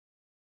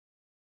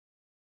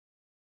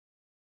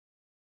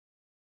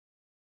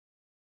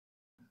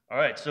All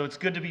right, so it's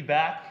good to be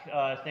back.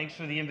 Thanks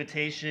for the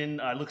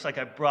invitation. Looks like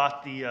I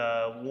brought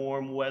the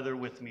warm weather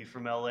with me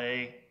from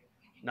LA.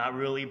 Not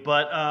really,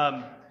 but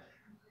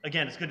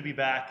again, it's good to be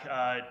back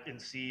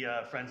and see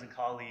friends and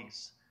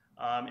colleagues.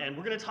 And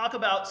we're going to talk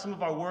about some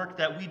of our work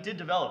that we did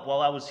develop while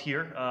I was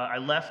here. I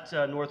left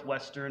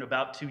Northwestern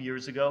about 2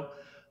 years ago,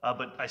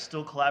 but I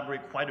still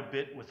collaborate quite a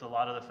bit with a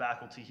lot of the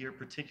faculty here,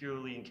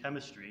 particularly in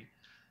chemistry.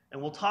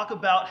 And we'll talk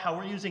about how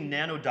we're using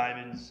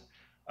nanodiamonds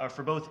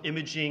for both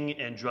imaging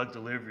and drug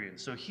delivery. And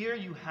so here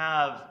you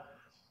have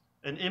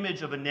an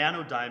image of a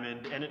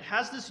nanodiamond, and it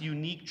has this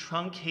unique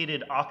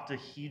truncated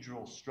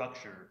octahedral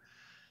structure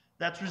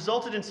that's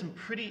resulted in some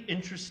pretty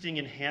interesting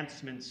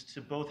enhancements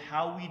to both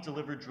how we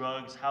deliver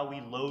drugs, how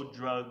we load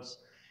drugs,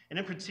 and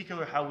in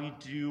particular, how we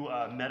do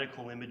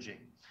medical imaging.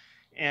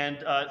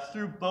 And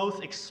through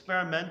both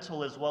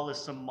experimental as well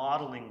as some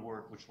modeling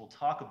work, which we'll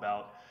talk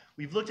about,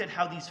 we've looked at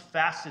how these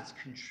facets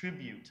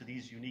contribute to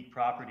these unique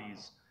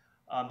properties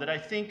that I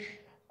think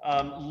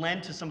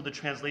lend to some of the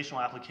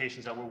translational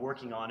applications that we're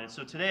working on. And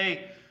so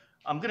today,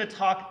 I'm going to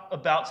talk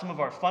about some of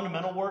our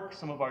fundamental work,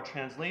 some of our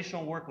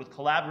translational work with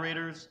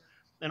collaborators,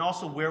 and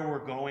also where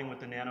we're going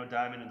with the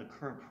nanodiamond and the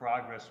current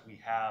progress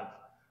we have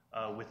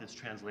with its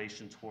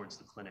translation towards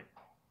the clinic.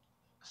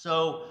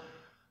 So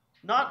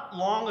not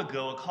long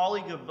ago, a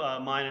colleague of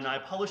mine and I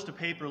published a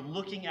paper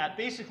looking at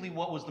basically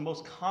what was the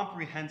most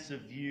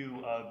comprehensive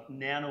view of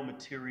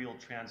nanomaterial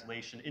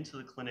translation into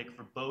the clinic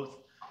for both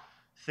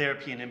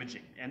therapy and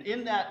imaging. And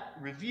in that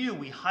review,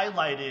 we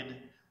highlighted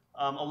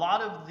a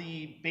lot of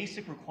the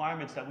basic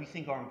requirements that we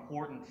think are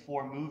important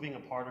for moving a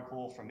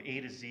particle from A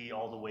to Z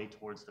all the way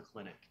towards the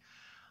clinic.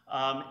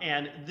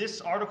 And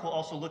this article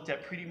also looked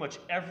at pretty much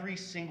every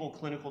single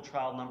clinical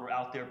trial number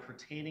out there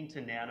pertaining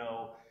to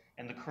nano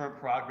and the current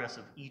progress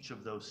of each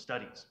of those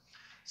studies.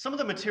 Some of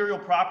the material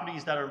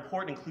properties that are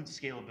important include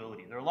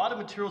scalability. There are a lot of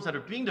materials that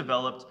are being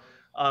developed,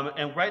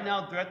 and right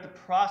now they're at the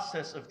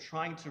process of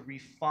trying to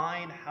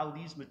refine how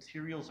these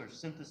materials are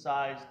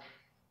synthesized,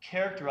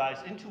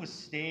 characterized into a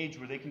stage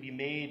where they can be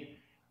made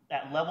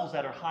at levels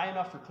that are high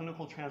enough for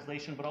clinical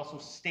translation, but also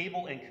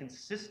stable and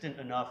consistent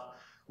enough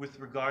with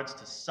regards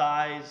to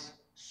size,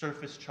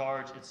 surface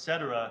charge,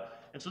 etc.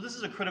 And so this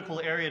is a critical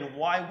area, and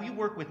why we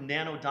work with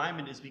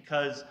nanodiamond is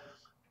because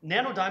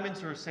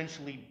nanodiamonds are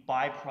essentially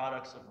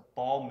byproducts of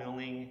ball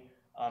milling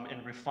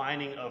and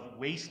refining of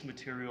waste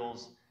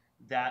materials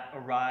that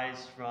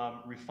arise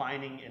from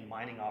refining and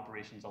mining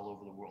operations all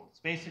over the world. It's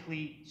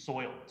basically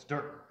soil, it's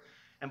dirt.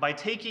 And by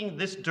taking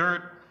this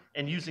dirt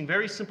and using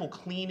very simple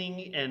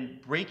cleaning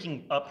and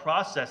breaking up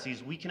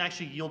processes, we can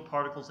actually yield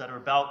particles that are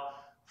about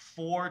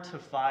 4 to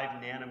 5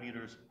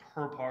 nanometers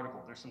per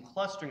particle. There's some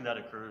clustering that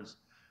occurs,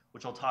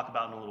 which I'll talk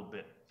about in a little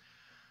bit.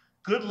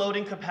 Good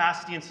loading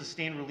capacity and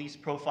sustained release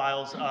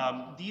profiles.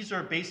 These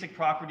are basic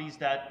properties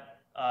that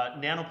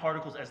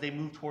nanoparticles, as they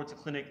move towards the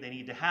clinic, they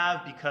need to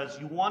have, because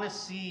you want to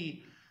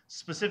see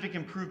specific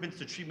improvements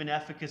to treatment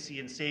efficacy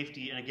and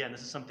safety. And again,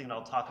 this is something that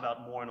I'll talk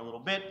about more in a little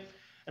bit.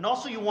 And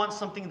also you want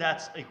something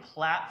that's a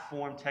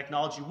platform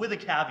technology with a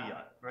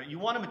caveat, right? You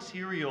want a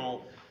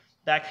material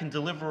that can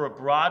deliver a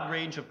broad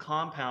range of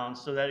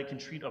compounds so that it can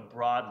treat a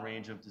broad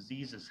range of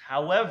diseases.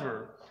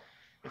 However,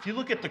 if you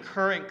look at the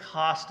current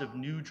cost of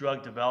new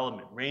drug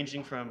development,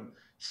 ranging from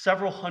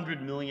several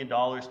 $100 million to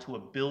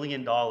 $1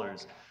 billion,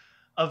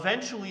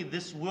 eventually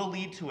this will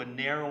lead to a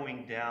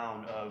narrowing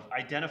down of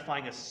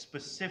identifying a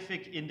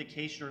specific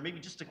indication, or maybe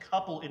just a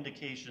couple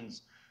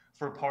indications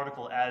for a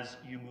particle as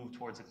you move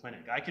towards the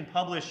clinic. I can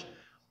publish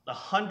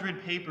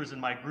 100 papers in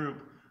my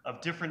group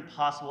of different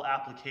possible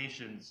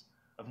applications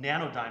of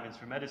nanodiamonds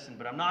for medicine,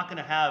 but I'm not going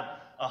to have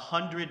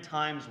 100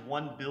 times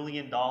 $1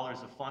 billion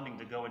of funding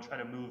to go and try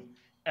to move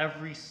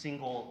every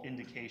single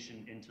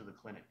indication into the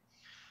clinic.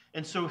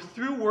 And so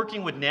through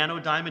working with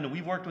nanodiamond, and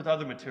we've worked with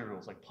other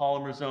materials like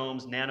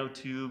polymersomes,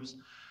 nanotubes,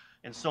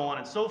 and so on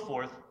and so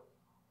forth,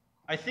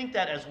 I think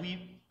that as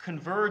we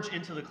converge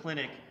into the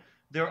clinic,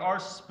 there are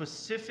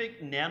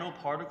specific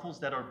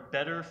nanoparticles that are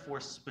better for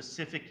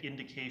specific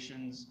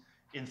indications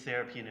in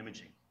therapy and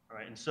imaging. All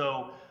right? And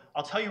so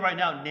I'll tell you right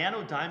now,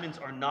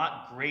 nanodiamonds are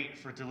not great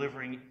for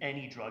delivering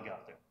any drug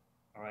out there.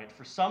 All right?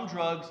 For some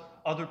drugs,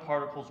 other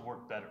particles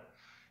work better.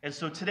 And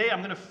so today I'm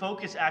going to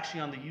focus actually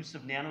on the use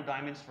of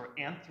nanodiamonds for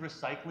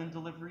anthracycline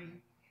delivery,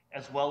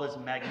 as well as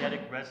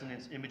magnetic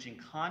resonance imaging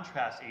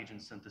contrast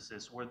agent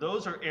synthesis, where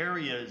those are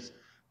areas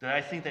that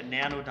I think that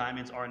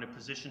nanodiamonds are in a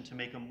position to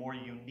make a more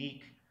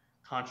unique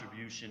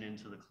contribution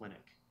into the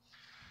clinic.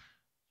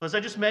 So as I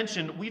just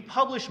mentioned, we've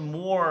published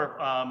more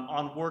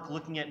on work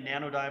looking at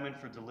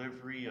nanodiamond for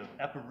delivery of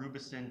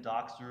epirubicin,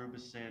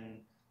 doxorubicin,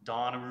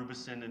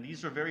 daunorubicin, and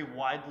these are very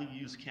widely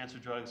used cancer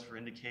drugs for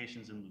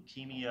indications in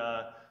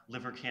leukemia,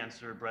 liver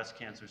cancer, breast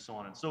cancer, so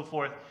on and so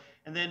forth.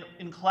 And then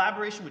in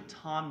collaboration with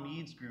Tom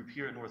Mead's group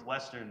here at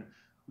Northwestern,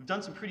 we've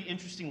done some pretty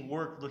interesting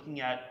work looking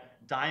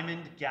at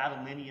diamond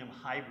gadolinium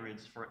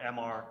hybrids for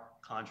MR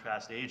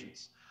contrast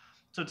agents.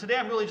 So today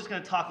I'm really just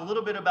going to talk a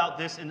little bit about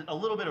this and a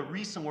little bit of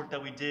recent work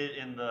that we did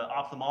in the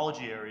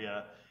ophthalmology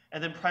area,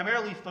 and then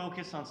primarily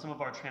focus on some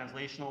of our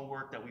translational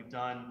work that we've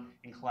done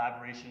in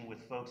collaboration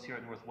with folks here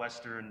at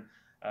Northwestern,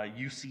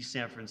 UC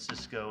San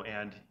Francisco,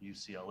 and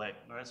UCLA.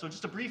 All right, so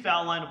just a brief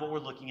outline of what we're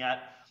looking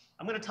at.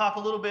 I'm going to talk a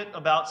little bit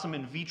about some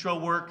in vitro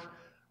work,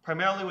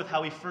 primarily with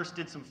how we first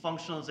did some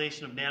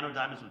functionalization of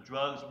nanodiamonds with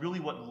drugs, really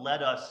what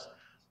led us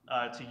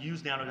to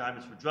use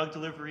nanodiamonds for drug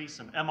delivery,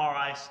 some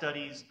MRI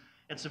studies,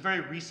 and some very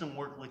recent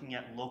work looking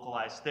at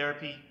localized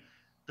therapy.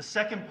 The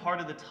second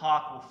part of the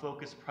talk will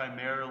focus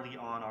primarily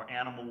on our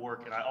animal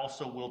work, and I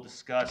also will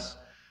discuss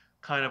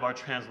kind of our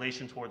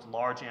translation towards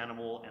large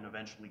animal and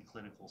eventually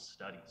clinical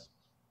studies.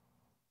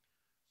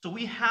 So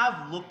we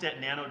have looked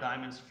at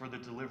nanodiamonds for the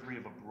delivery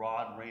of a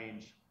broad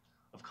range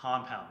of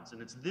compounds,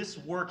 and it's this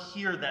work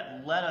here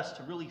that led us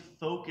to really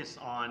focus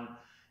on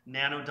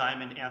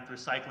nanodiamond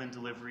anthracycline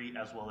delivery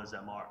as well as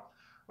MR.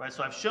 Right,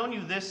 so I've shown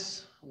you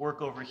this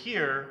work over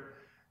here.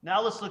 Now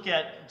let's look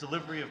at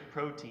delivery of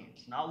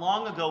proteins. Not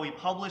long ago, we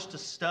published a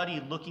study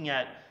looking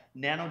at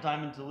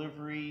nanodiamond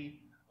delivery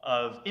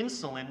of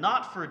insulin,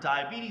 not for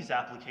diabetes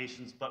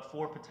applications, but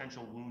for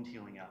potential wound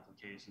healing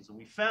applications. And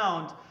we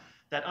found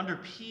that under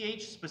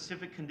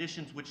pH-specific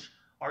conditions, which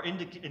are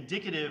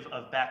indicative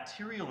of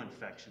bacterial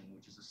infection,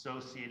 which is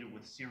associated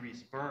with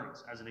serious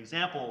burns. As an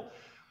example,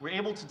 we're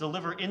able to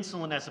deliver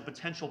insulin as a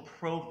potential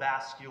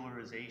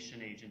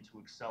pro-vascularization agent to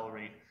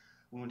accelerate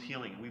wound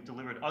healing. We've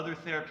delivered other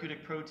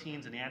therapeutic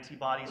proteins and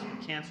antibodies for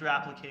cancer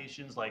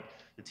applications like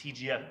the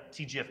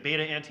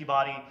TGF-beta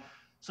antibody.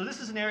 So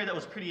this is an area that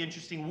was pretty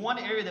interesting. One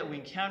area that we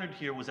encountered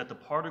here was that the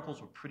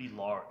particles were pretty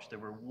large. They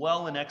were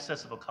well in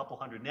excess of a couple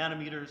hundred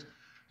nanometers.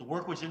 The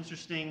work was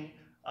interesting,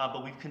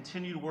 but we've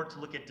continued to work to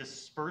look at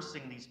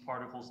dispersing these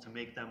particles to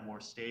make them more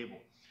stable.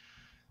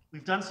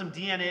 We've done some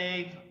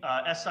DNA,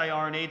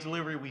 siRNA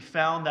delivery. We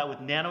found that with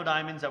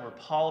nanodiamonds that were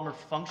polymer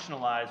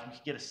functionalized, we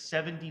could get a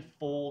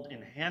 70-fold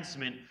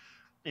enhancement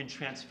in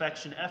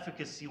transfection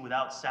efficacy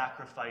without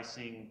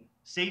sacrificing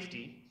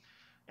safety.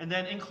 And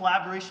then in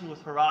collaboration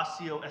with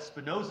Horacio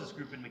Espinosa's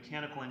group in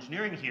mechanical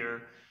engineering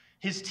here,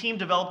 his team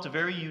developed a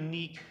very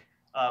unique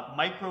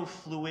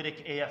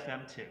microfluidic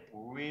AFM tip,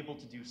 where we're able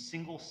to do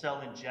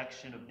single-cell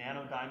injection of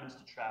nanodiamonds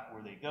to track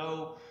where they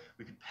go.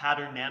 We could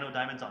pattern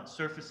nanodiamonds on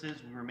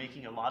surfaces. We were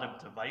making a lot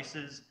of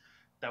devices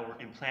that were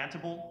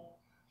implantable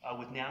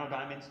with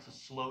nanodiamonds to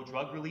slow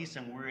drug release,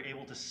 and we were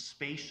able to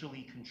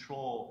spatially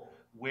control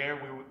where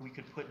we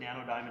could put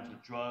nanodiamonds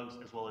with drugs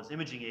as well as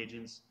imaging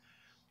agents.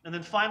 And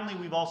then finally,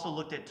 we've also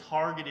looked at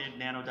targeted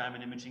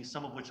nanodiamond imaging,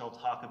 some of which I'll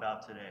talk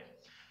about today.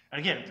 And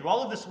again, through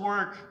all of this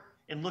work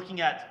and looking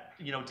at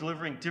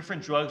delivering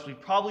different drugs,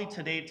 we've probably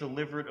today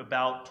delivered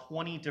about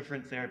 20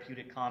 different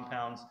therapeutic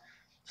compounds.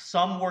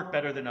 Some work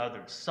better than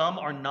others. Some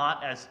are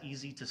not as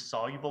easy to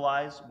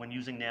solubilize when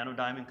using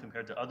nanodiamond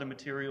compared to other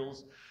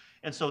materials.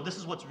 And so this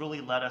is what's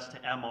really led us to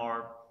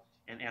MR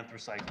and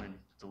anthracycline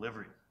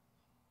delivery.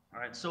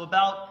 All right, so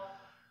about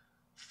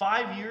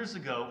 5 years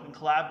ago, in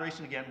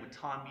collaboration again with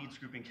Tom Mead's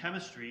group in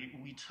chemistry,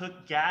 we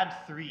took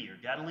GAD3, or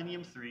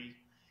gadolinium-3,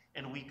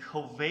 and we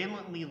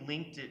covalently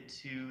linked it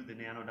to the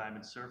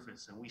nanodiamond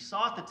surface. And we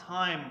saw at the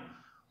time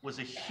was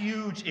a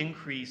huge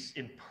increase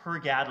in per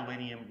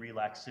gadolinium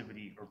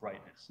relaxivity or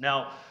brightness.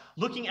 Now,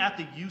 looking at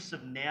the use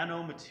of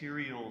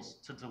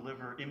nanomaterials to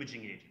deliver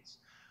imaging agents,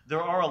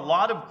 there are a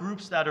lot of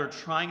groups that are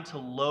trying to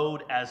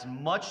load as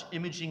much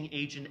imaging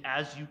agent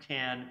as you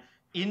can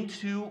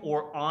into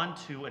or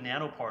onto a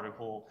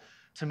nanoparticle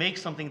to make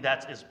something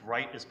that's as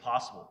bright as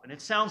possible. And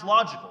it sounds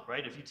logical,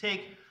 right? If you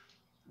take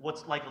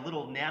what's like a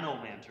little nano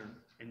lantern,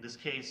 in this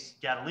case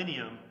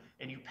gadolinium,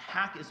 and you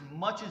pack as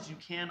much as you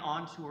can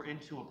onto or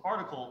into a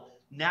particle,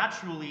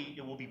 naturally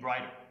it will be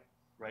brighter,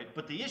 right?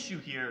 But the issue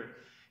here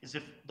is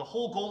if the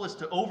whole goal is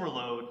to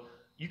overload,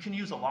 you can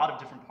use a lot of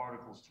different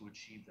particles to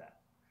achieve that.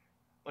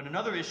 But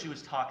another issue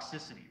is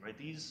toxicity, right?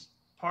 These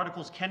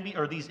particles can be,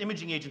 or these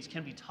imaging agents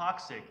can be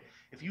toxic.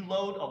 If you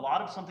load a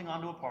lot of something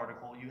onto a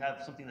particle, you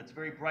have something that's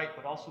very bright,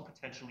 but also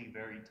potentially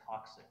very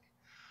toxic.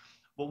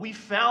 What we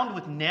found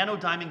with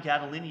nanodiamond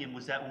gadolinium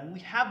was that when we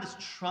have this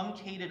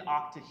truncated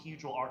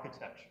octahedral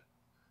architecture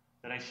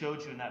that I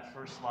showed you in that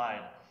first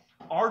slide,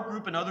 our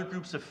group and other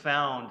groups have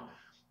found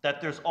that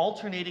there's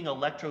alternating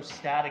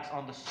electrostatics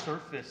on the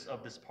surface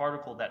of this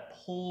particle that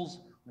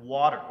pulls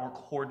water or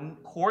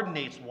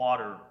coordinates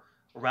water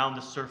around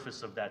the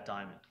surface of that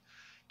diamond.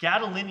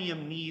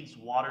 Gadolinium needs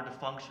water to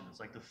function. It's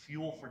like the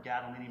fuel for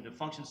gadolinium to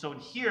function. So in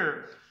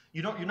here,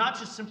 you're not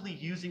just simply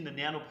using the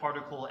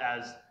nanoparticle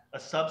as a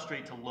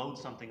substrate to load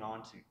something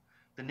onto.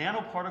 The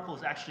nanoparticle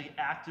is actually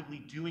actively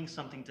doing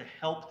something to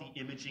help the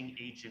imaging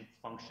agent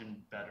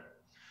function better.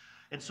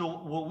 And so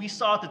what we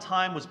saw at the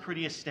time was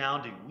pretty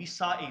astounding. We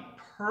saw a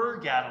per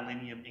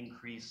gadolinium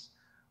increase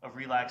of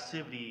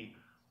relaxivity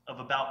of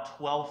about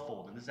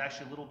 12-fold, and this is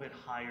actually a little bit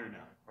higher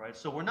now, right?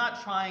 So we're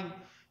not trying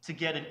to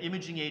get an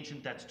imaging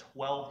agent that's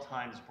 12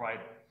 times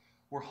brighter.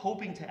 We're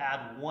hoping to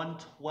add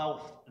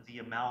 1/12 the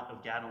amount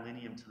of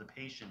gadolinium to the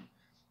patient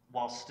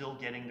while still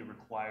getting the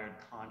required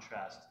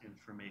contrast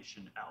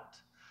information out.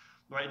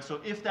 right? And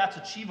so if that's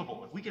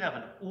achievable, if we can have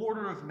an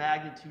order of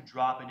magnitude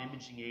drop in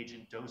imaging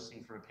agent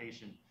dosing for a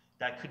patient,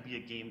 that could be a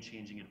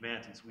game-changing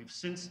advance. We've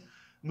since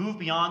moved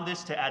beyond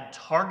this to add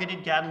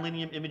targeted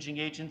gadolinium imaging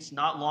agents.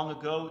 Not long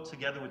ago,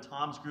 together with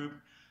Tom's group,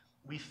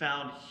 we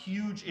found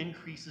huge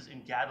increases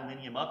in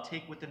gadolinium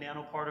uptake with the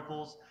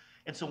nanoparticles.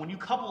 And so when you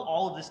couple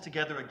all of this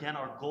together, again,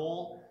 our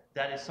goal,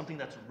 that is something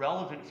that's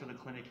relevant for the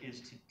clinic,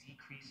 is to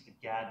decrease the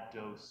GAD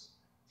dose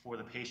for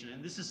the patient.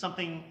 And this is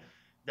something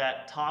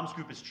that Tom's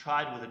group has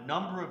tried with a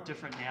number of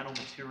different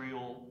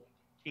nanomaterial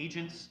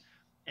agents.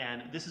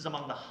 And this is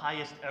among the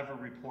highest ever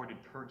reported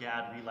per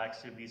GAD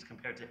relaxivities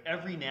compared to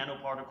every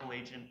nanoparticle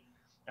agent,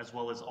 as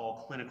well as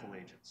all clinical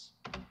agents.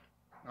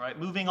 All right,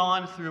 moving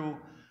on through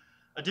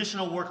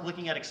additional work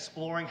looking at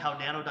exploring how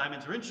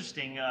nanodiamonds are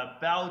interesting.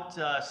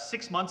 About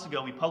 6 months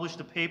ago, we published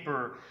a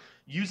paper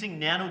using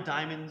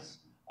nanodiamonds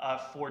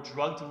for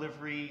drug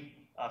delivery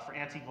for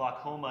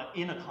anti-glaucoma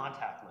in a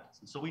contact lens.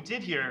 And so what we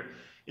did here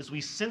is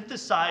we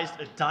synthesized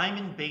a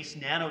diamond-based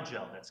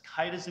nanogel that's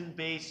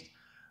chitosan-based,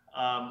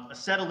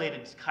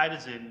 acetylated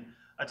chitosan,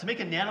 to make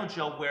a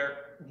nanogel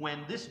where when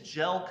this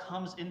gel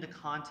comes into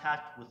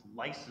contact with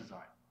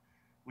lysozyme,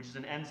 which is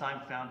an enzyme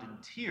found in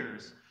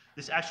tears,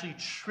 this actually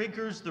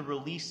triggers the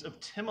release of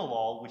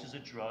timolol, which is a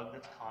drug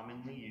that's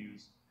commonly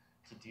used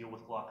to deal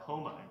with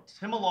glaucoma.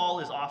 And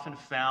timolol is often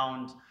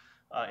found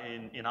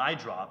in eye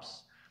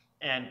drops,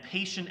 and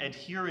patient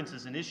adherence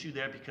is an issue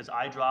there because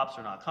eye drops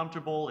are not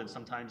comfortable, and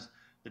sometimes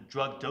the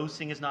drug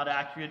dosing is not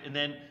accurate, and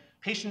then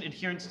patient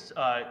adherence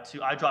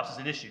to eye drops is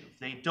an issue. If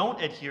they don't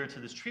adhere to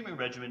this treatment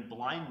regimen,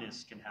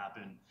 blindness can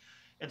happen.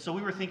 And so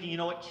we were thinking, you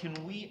know what, can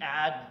we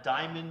add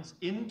diamonds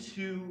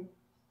into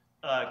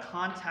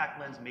contact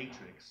lens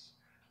matrix,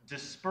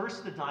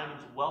 disperse the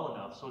diamonds well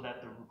enough so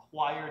that the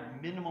required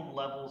minimum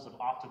levels of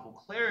optical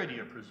clarity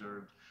are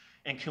preserved,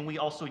 and can we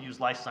also use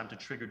lysozyme to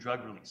trigger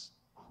drug release?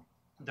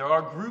 There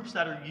are groups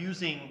that are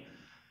using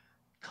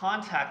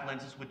contact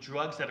lenses with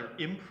drugs that are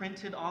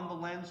imprinted on the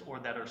lens or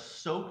that are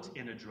soaked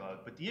in a drug,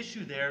 but the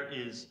issue there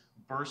is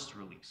burst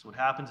release. What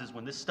happens is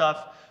when this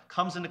stuff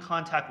comes into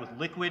contact with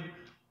liquid,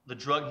 the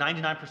drug,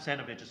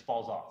 99% of it just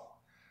falls off.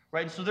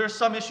 Right, and so there are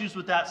some issues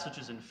with that, such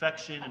as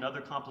infection and other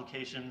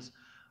complications.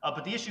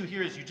 But the issue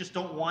here is you just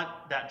don't want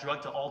that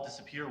drug to all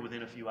disappear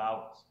within a few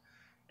hours.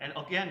 And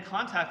again,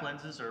 contact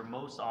lenses are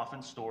most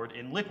often stored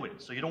in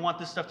liquid. So you don't want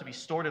this stuff to be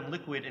stored in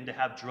liquid and to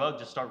have drug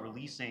just start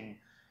releasing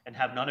and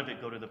have none of it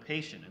go to the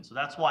patient. And so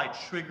that's why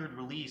triggered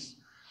release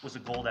was a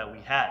goal that we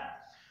had.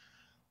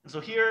 And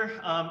so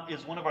here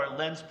is one of our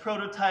lens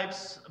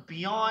prototypes.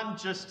 Beyond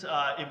just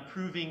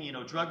improving,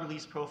 drug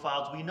release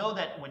profiles, we know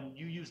that when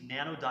you use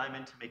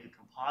nanodiamond to make a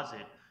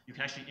composite, you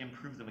can actually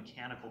improve the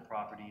mechanical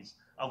properties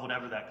of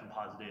whatever that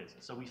composite is.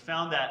 So we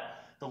found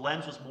that the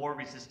lens was more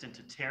resistant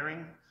to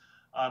tearing.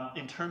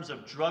 In terms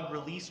of drug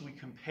release, we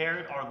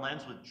compared our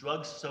lens with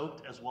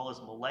drug-soaked as well as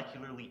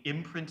molecularly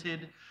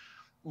imprinted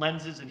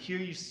lenses, and here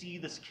you see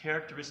this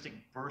characteristic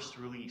burst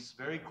release.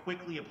 Very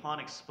quickly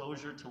upon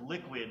exposure to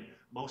liquid,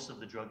 most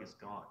of the drug is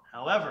gone.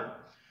 However,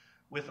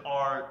 with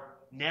our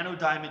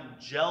nanodiamond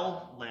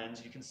gel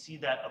lens, you can see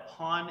that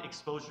upon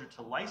exposure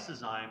to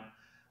lysozyme,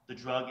 the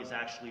drug is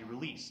actually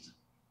released.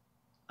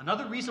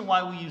 Another reason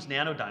why we use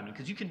nanodiamond,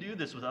 because you can do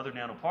this with other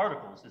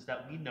nanoparticles, is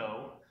that we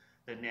know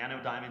that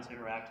nanodiamonds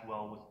interact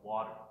well with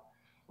water,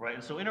 right?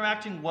 And so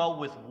interacting well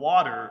with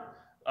water,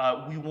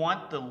 we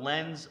want the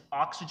lens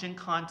oxygen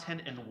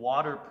content and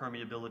water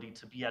permeability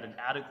to be at an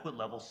adequate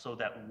level so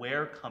that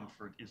wear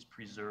comfort is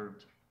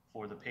preserved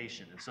for the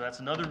patient. And so that's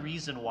another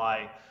reason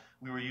why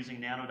we were using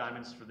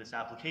nanodiamonds for this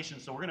application.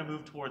 So we're going to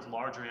move towards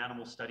larger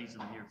animal studies in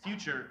the near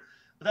future.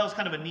 But that was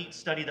kind of a neat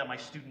study that my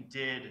student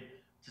did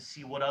to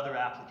see what other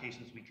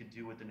applications we could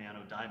do with the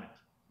nanodiamond,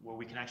 where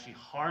we can actually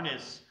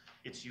harness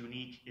its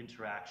unique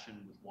interaction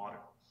with water.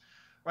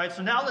 Right,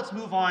 so now let's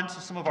move on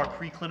to some of our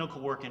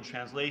preclinical work in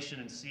translation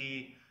and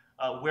see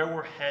where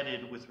we're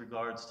headed with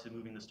regards to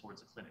moving this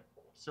towards the clinic.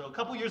 So a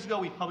couple years ago,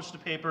 we published a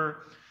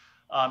paper,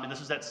 and this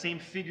was that same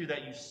figure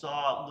that you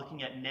saw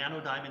looking at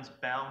nanodiamonds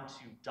bound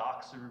to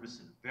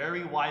doxorubicin,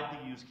 very widely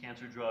used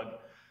cancer drug,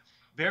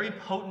 very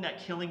potent at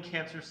killing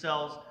cancer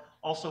cells,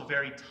 also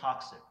very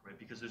toxic, right,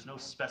 because there's no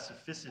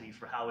specificity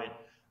for how it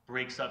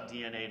breaks up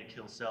DNA to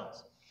kill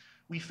cells.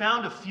 We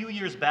found a few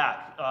years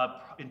back,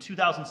 in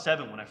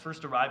 2007, when I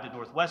first arrived at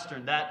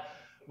Northwestern, that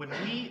when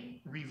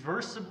we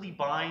reversibly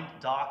bind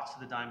DOC to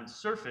the diamond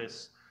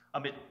surface,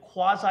 it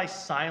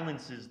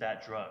quasi-silences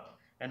that drug.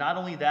 And not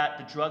only that,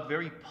 the drug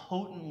very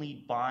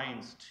potently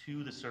binds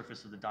to the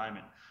surface of the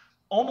diamond,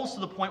 almost to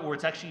the point where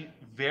it's actually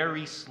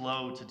very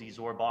slow to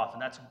desorb off.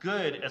 And that's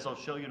good, as I'll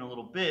show you in a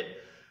little bit,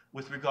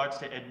 with regards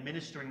to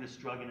administering this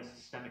drug in a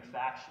systemic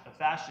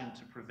fashion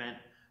to prevent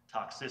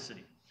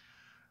toxicity.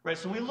 Right,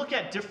 so when we look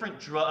at different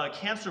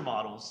cancer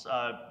models,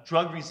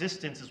 drug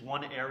resistance is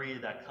one area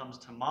that comes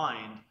to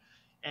mind.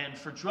 And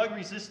for drug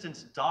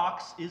resistance,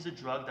 DOX is a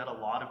drug that a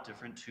lot of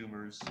different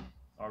tumors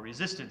are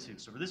resistant to.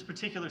 So for this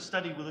particular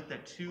study, we looked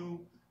at two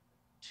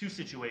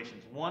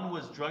situations. One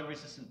was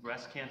drug-resistant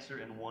breast cancer,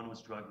 and one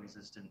was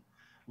drug-resistant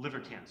liver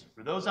cancer.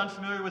 For those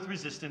unfamiliar with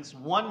resistance,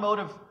 one mode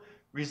of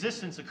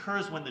resistance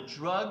occurs when the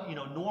drug,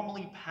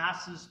 normally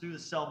passes through the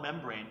cell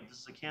membrane. This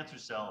is a cancer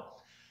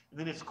cell, and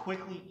then it's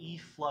quickly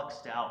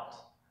effluxed out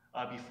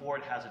before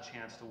it has a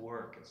chance to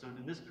work. And so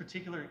in this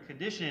particular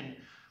condition,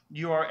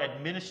 you are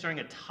administering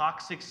a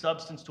toxic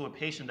substance to a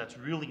patient that's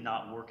really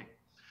not working.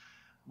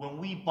 When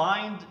we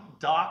bind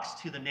docs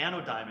to the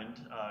nanodiamond,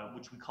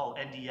 which we call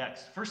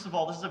NDX, first of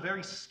all, this is a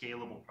very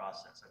scalable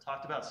process. I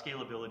talked about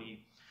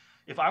scalability.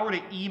 If I were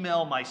to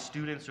email my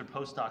students or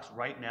postdocs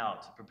right now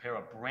to prepare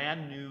a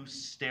brand new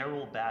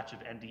sterile batch of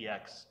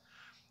NDX,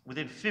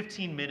 within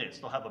 15 minutes,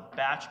 they'll have a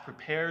batch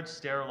prepared,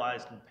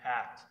 sterilized, and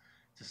packed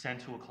to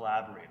send to a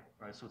collaborator.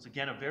 Right? So it's,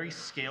 again, a very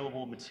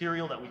scalable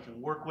material that we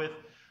can work with.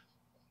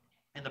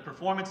 And the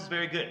performance is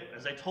very good.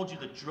 As I told you,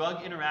 the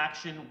drug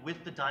interaction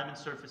with the diamond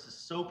surface is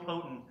so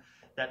potent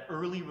that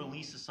early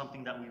release is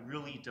something that we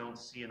really don't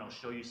see, and I'll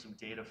show you some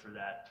data for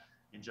that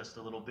in just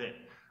a little bit.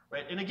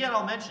 Right? And again,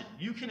 I'll mention,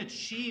 you can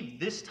achieve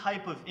this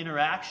type of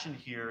interaction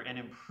here and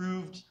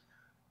improved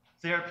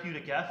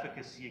therapeutic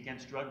efficacy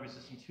against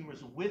drug-resistant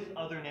tumors with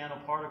other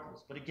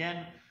nanoparticles. But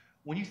again,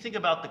 when you think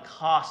about the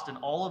cost and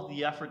all of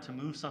the effort to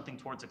move something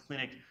towards a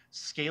clinic,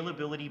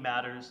 scalability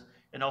matters,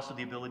 and also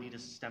the ability to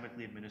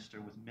systemically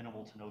administer with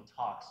minimal to no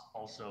tox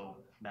also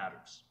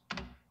matters.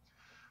 All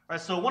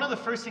right, so one of the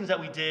first things that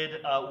we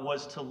did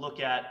was to look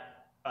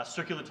at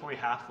circulatory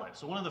half-life.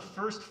 So one of the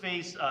first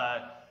phase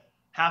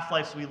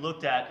half-lives we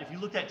looked at, if you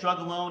looked at drug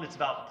alone, it's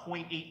about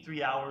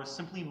 0.83 hours.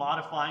 Simply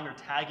modifying or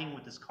tagging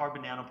with this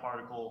carbon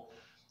nanoparticle,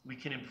 we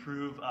can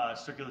improve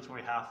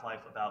circulatory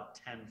half-life about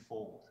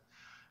 10-fold.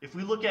 If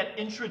we look at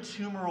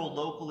intratumoral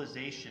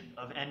localization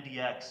of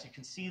NDX, you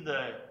can see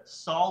the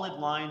solid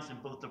lines in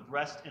both the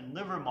breast and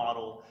liver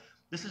model.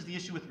 This is the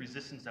issue with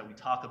resistance that we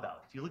talk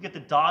about. If you look at the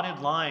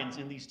dotted lines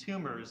in these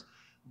tumors,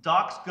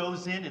 dox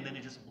goes in and then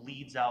it just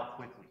bleeds out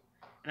quickly.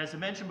 And as I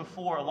mentioned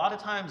before, a lot of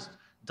times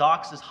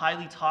dox is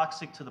highly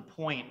toxic to the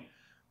point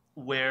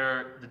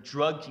where the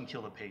drug can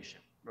kill a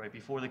patient, right,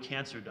 before the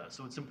cancer does.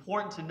 So it's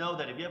important to know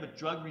that if you have a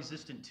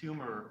drug-resistant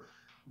tumor,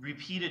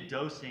 repeated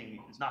dosing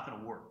is not going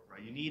to work,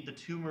 right? You need the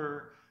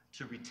tumor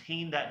to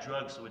retain that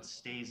drug so it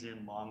stays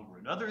in longer.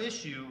 Another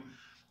issue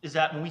is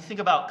that when we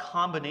think about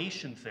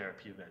combination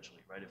therapy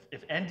eventually, right?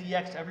 If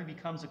NDX ever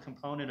becomes a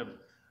component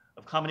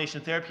of combination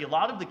therapy, a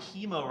lot of the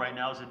chemo right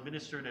now is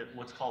administered at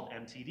what's called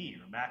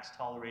MTD, or max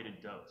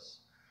tolerated dose,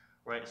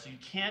 right? So you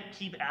can't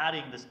keep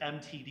adding this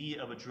MTD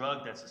of a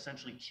drug that's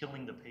essentially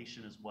killing the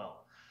patient as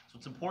well. So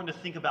it's important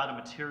to think about a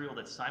material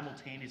that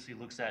simultaneously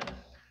looks at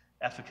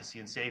efficacy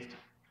and safety.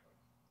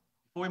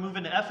 Before we move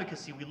into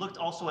efficacy, we looked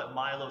also at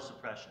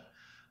myelosuppression.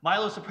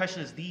 Myelosuppression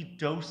is the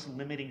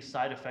dose-limiting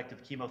side effect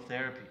of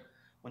chemotherapy.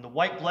 When the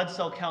white blood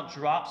cell count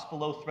drops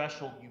below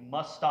threshold, you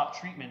must stop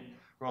treatment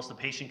or else the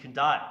patient can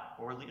die,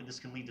 or this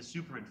can lead to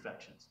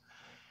superinfections.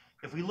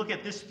 If we look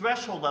at this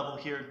threshold level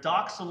here,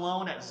 dox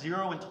alone at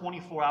 0 and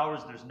 24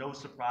 hours, there's no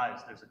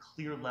surprise. There's a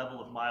clear level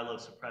of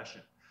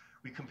myelosuppression.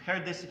 We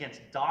compared this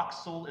against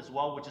Doxil as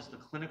well, which is the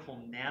clinical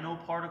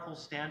nanoparticle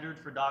standard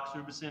for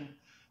doxorubicin.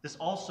 This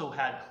also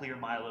had clear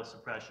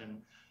myelosuppression.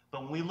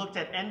 But when we looked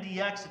at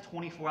NDX at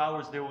 24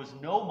 hours, there was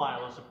no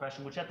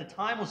myelosuppression, which at the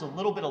time was a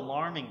little bit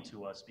alarming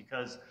to us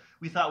because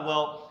we thought,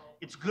 well,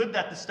 it's good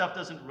that this stuff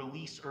doesn't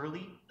release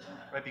early,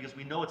 right? Because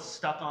we know it's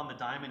stuck on the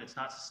diamond, it's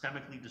not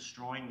systemically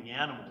destroying the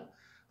animal.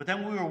 But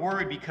then we were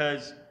worried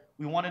because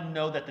we wanted to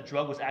know that the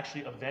drug was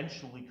actually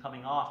eventually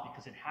coming off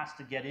because it has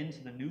to get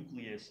into the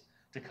nucleus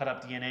to cut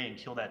up DNA and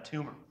kill that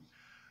tumor.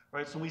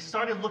 Right, so we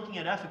started looking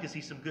at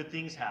efficacy, some good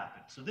things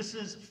happened. So this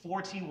is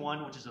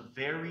 4T1, which is a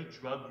very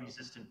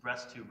drug-resistant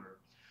breast tumor.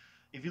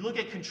 If you look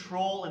at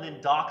control and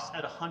then dox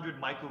at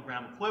 100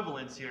 microgram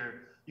equivalents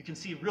here, you can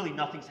see really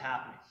nothing's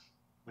happening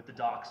with the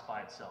dox by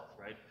itself,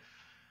 right?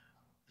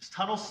 This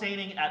tunnel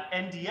staining at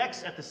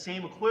NDX at the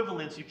same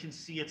equivalents, you can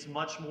see it's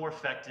much more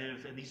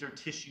effective, and these are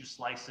tissue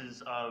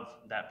slices of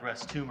that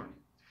breast tumor.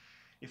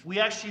 If we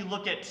actually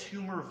look at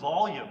tumor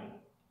volume,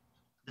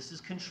 this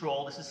is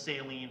control, this is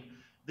saline,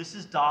 this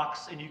is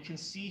dox, and you can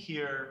see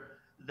here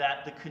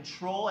that the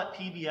control at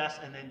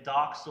PBS and then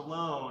dox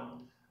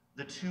alone,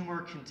 the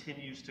tumor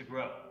continues to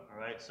grow, all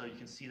right? So you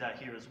can see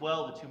that here as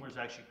well. The tumor is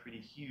actually pretty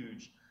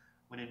huge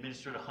when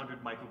administered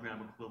 100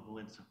 microgram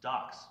equivalents of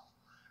dox.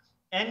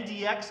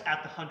 NDX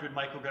at the 100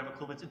 microgram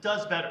equivalents, it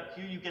does better.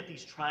 Here you get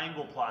these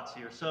triangle plots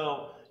here.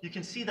 So you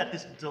can see that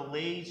this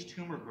delays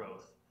tumor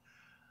growth.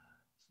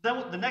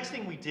 Then the next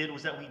thing we did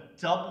was that we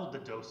doubled the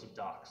dose of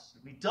dox.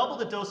 If we doubled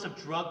the dose of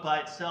drug by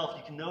itself,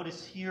 you can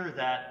notice here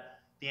that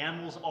the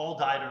animals all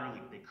died early.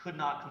 They could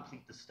not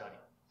complete the study.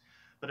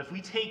 But if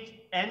we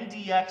take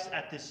NDX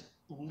at this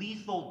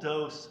lethal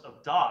dose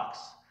of dox,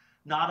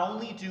 not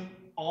only do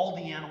all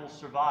the animals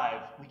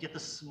survive, we get the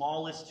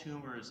smallest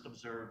tumors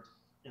observed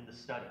in the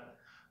study.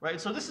 Right?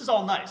 So this is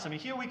all nice. I mean,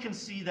 here we can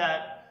see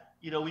that,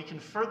 we can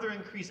further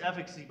increase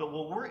efficacy, but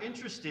what we're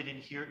interested in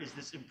here is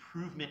this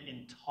improvement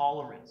in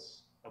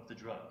tolerance of the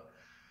drug.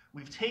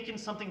 We've taken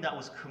something that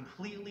was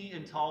completely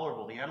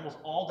intolerable. The animals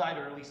all died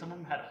early. Some of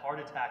them had heart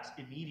attacks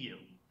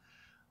immediately.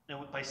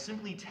 And by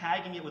simply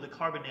tagging it with a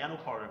carbon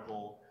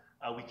nanoparticle,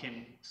 we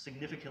can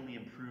significantly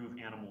improve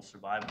animal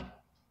survival.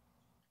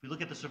 If we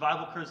look at the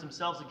survival curves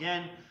themselves,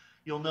 again,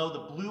 you'll know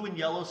the blue and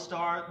yellow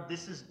star,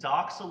 this is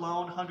dox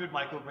alone, 100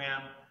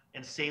 microgram,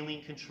 and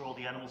saline control.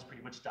 The animals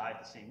pretty much die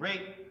at the same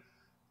rate.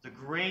 The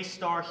gray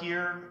star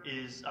here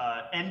is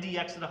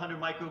NDX at 100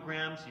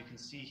 micrograms. You can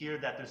see here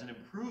that there's an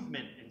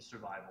improvement in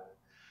survival.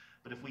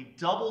 But if we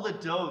double the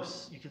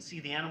dose, you can see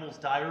the animals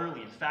die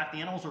early. In fact, the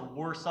animals are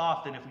worse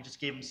off than if we just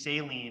gave them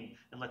saline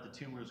and let the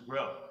tumors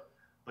grow.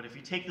 But if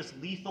you take this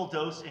lethal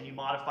dose and you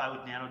modify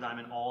with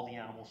nanodiamond, all the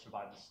animals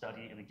survive the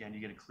study. And again, you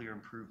get a clear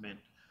improvement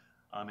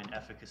in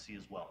efficacy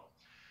as well.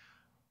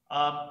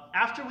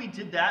 After we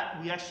did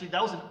that,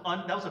 that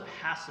was a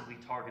passively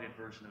targeted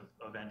version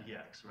of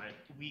NDX, right?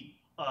 We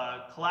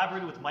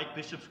collaborated with Mike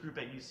Bishop's group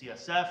at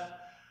UCSF,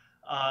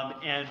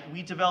 and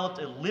we developed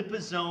a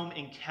liposome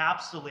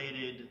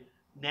encapsulated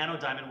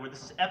nanodiamond, where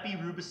this is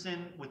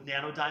epirubicin with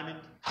nanodiamond,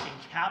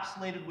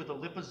 encapsulated with a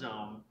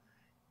liposome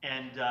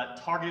and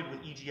targeted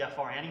with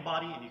EGFR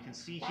antibody. And you can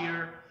see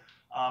here,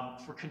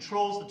 for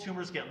controls, the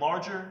tumors get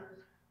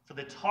larger. For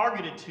the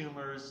targeted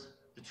tumors,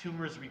 the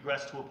tumors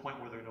regress to a point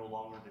where they're no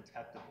longer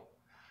detectable.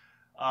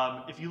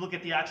 If you look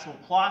at the actual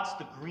plots,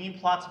 the green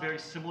plot's very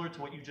similar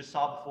to what you just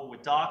saw before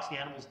with dox. The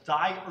animals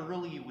die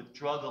early with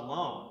drug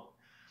alone.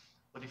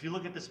 But if you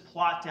look at this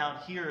plot down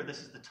here, this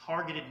is the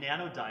targeted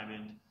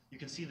nanodiamond. You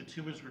can see the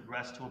tumors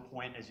regress to a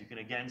point, as you can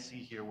again see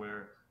here,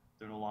 where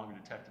they're no longer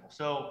detectable.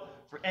 So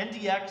for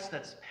NDX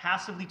that's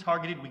passively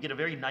targeted, we get a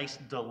very nice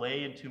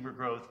delay in tumor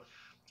growth.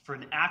 For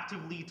an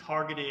actively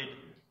targeted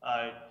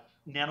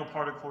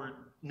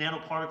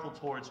nanoparticle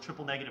towards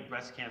triple-negative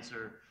breast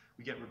cancer,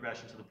 we get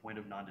regression to the point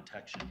of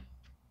non-detection.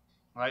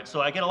 All right,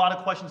 so I get a lot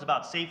of questions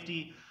about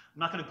safety. I'm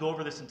not going to go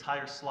over this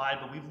entire slide,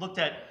 but we've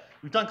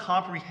done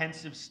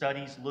comprehensive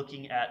studies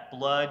looking at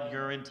blood,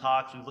 urine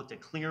tox. We've looked at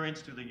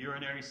clearance through the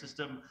urinary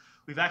system.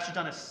 We've actually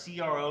done a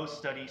CRO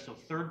study, so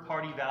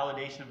third-party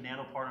validation of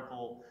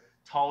nanoparticle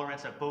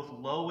tolerance at both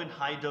low and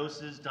high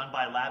doses, done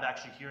by a lab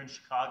actually here in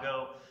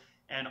Chicago.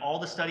 And all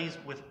the studies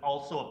with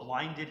also a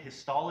blinded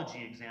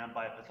histology exam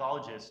by a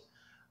pathologist,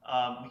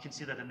 we can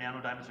see that the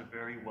nanodiamonds are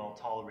very well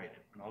tolerated.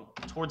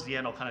 And towards the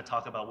end, I'll kind of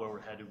talk about where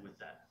we're headed with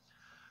that.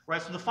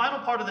 Right, so the final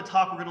part of the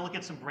talk, we're going to look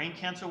at some brain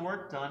cancer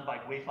work done by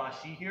Guifa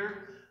Shi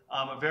here.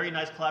 A very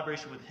nice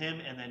collaboration with him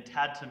and then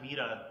Tad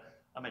Tamita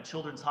at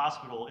Children's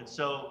Hospital. And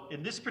so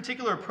in this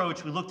particular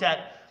approach, we looked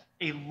at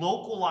a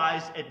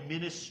localized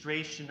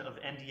administration of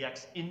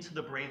NDX into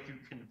the brain through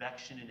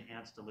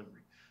convection-enhanced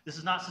delivery. This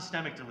is not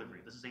systemic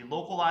delivery. This is a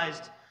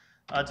localized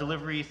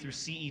delivery through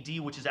CED,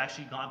 which has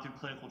actually gone through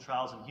clinical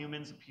trials in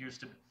humans.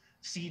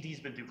 CED's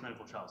been through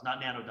clinical trials,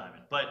 not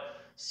nanodiamond. But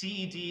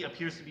CED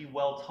appears to be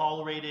well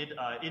tolerated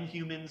in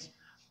humans.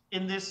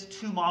 In this,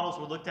 two models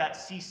were looked at,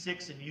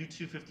 C6 and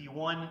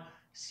U251.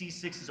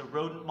 C6 is a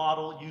rodent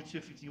model.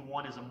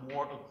 U251 is a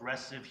more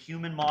aggressive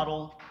human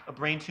model of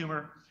brain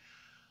tumor.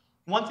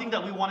 One thing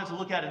that we wanted to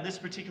look at in this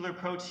particular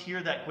approach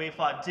here that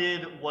Guifa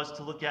did was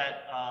to look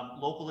at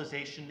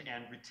localization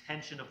and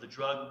retention of the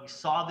drug. We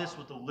saw this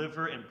with the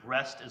liver and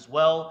breast as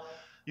well.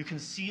 You can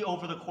see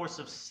over the course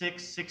of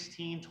 6,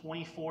 16,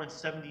 24, and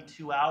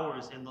 72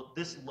 hours in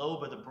this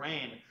lobe of the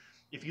brain,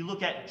 if you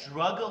look at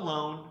drug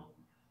alone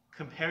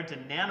compared to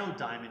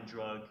nanodiamond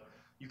drug,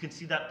 you can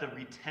see that the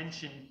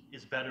retention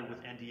is better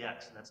with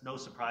NDX. And that's no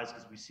surprise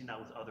because we've seen that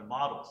with other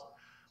models.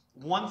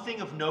 One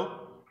thing of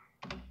note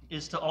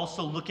is to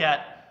also look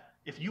at,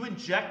 if you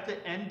inject the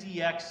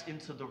NDX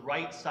into the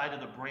right side of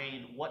the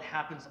brain, what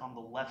happens on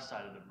the left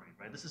side of the brain,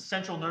 right? This is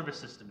central nervous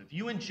system. If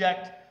you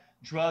inject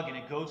drug and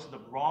it goes to the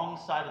wrong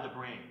side of the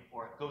brain,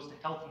 or it goes to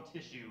healthy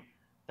tissue,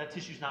 that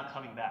tissue's not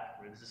coming back,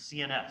 right? This is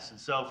CNS. And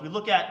so if we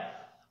look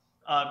at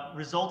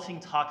resulting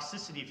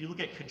toxicity, if you look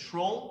at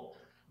control,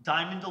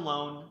 diamond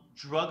alone,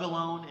 drug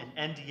alone,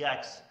 and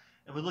NDX,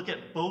 and we look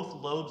at both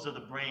lobes of the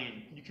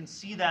brain, you can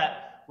see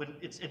that when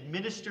it's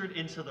administered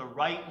into the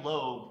right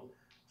lobe,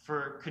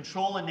 for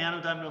control and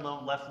nanodiamond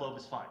alone, left lobe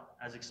is fine,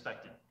 as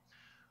expected.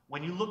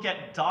 When you look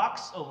at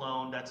dox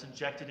alone that's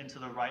injected into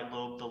the right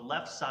lobe, the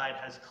left side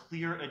has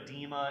clear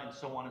edema and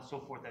so on and so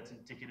forth. That's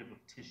indicative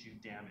of tissue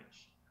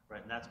damage,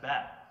 right? And that's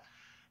bad.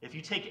 If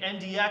you take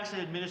NDX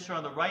and administer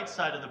on the right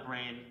side of the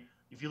brain,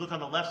 if you look on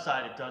the left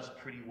side, it does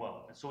pretty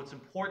well. And so it's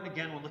important,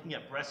 again, when looking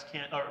at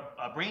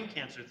brain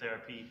cancer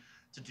therapy,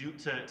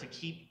 to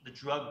keep the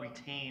drug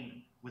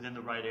retained within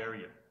the right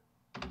area.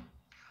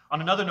 On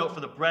another note,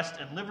 for the breast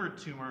and liver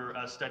tumor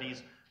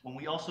studies, when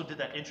we also did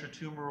that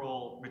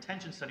intratumoral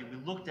retention study, we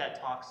looked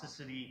at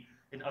toxicity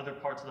in other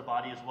parts of the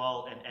body as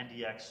well, and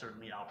NDX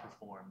certainly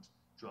outperformed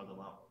drug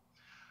alone. All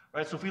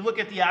right, so if we look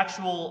at the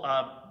actual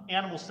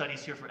animal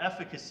studies here for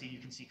efficacy, you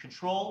can see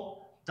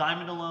control,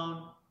 diamond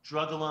alone,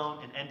 drug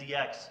alone, and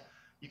NDX.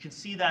 You can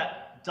see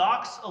that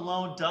dox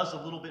alone does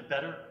a little bit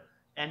better.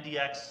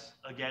 NDX,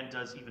 again,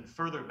 does even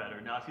further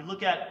better. Now, if you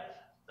look at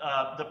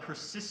the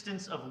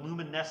persistence of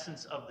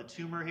luminescence of the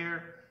tumor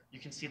here, you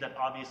can see that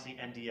obviously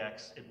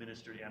NDX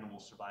administered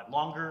animals survive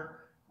longer,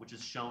 which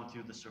is shown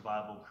through the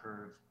survival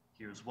curve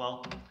here as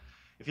well.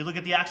 If you look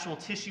at the actual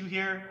tissue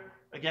here,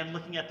 again,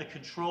 looking at the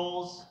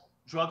controls,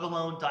 drug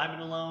alone,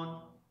 diamond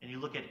alone, and you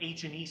look at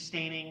H&E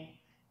staining,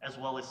 as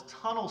well as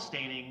tunnel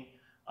staining,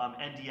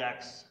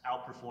 NDX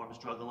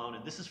outperforms drug alone.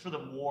 And this is for the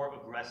more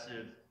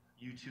aggressive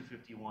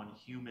U251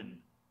 human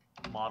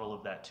model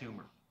of that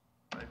tumor.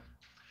 Right?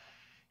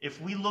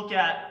 If we look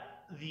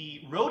at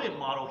the rodent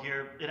model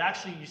here, it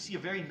actually, you see a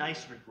very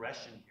nice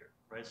regression here.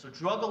 Right? So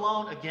drug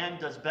alone, again,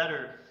 does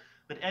better,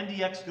 but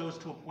NDX goes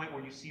to a point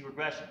where you see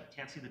regression. You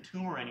can't see the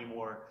tumor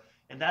anymore.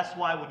 And that's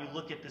why when you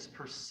look at this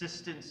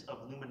persistence of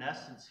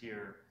luminescence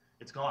here,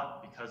 it's gone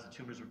because the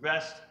tumor's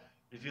regressed.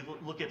 If you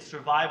look at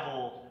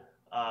survival,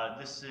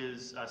 this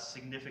is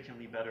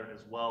significantly better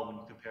as well when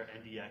you compare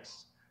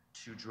NDX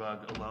to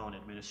drug alone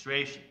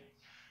administration.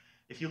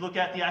 If you look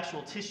at the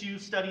actual tissue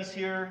studies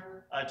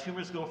here,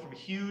 tumors go from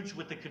huge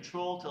with the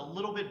control to a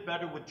little bit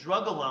better with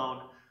drug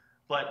alone,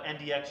 but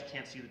NDX, you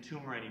can't see the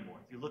tumor anymore.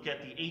 If you look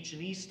at the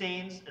H&E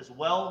stains as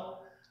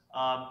well,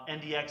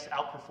 NDX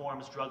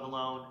outperforms drug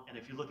alone, and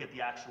if you look at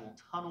the actual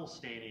tunnel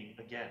staining,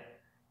 again,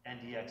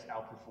 NDX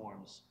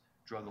outperforms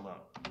drug alone.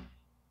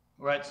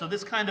 All right, so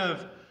this kind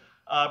of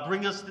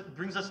brings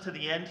us to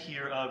the end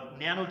here of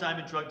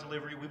nanodiamond drug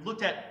delivery. We've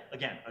looked at,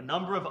 again, a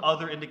number of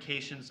other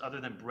indications other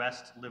than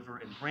breast, liver,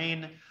 and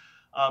brain,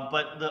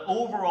 but the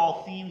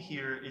overall theme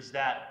here is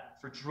that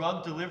for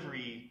drug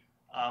delivery,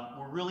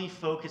 we're really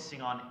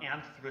focusing on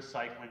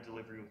anthracycline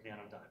delivery with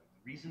nanodiamond.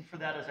 The reason for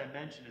that, as I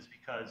mentioned, is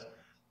because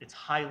it's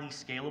highly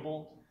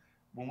scalable.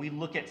 When we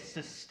look at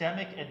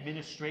systemic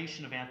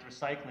administration of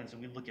anthracyclines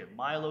and we look at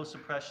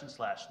myelosuppression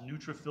 /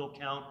 neutrophil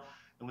count,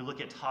 and we look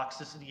at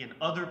toxicity in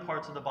other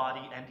parts of the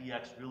body,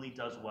 NDX really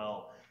does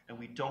well, and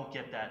we don't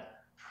get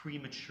that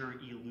premature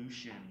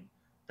elution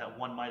that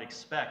one might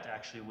expect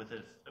actually with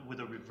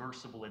a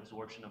reversible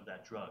absorption of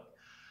that drug.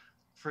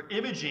 For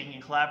imaging,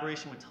 in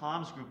collaboration with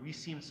Tom's group, we've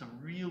seen some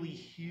really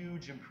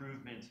huge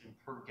improvements in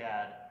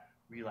per-GAD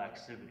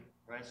relaxivity,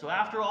 right? So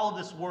after all of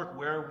this work,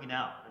 where are we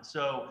now? And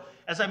so,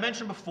 as I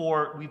mentioned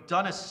before, we've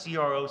done a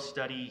CRO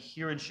study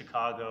here in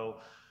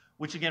Chicago,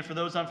 which again, for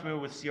those unfamiliar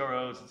with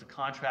CROs, it's a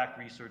contract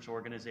research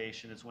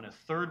organization. It's when a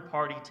third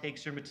party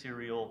takes your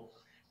material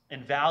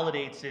and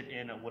validates it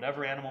in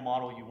whatever animal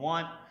model you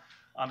want.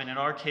 And in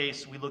our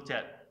case, we looked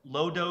at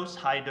low dose,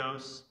 high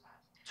dose,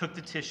 took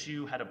the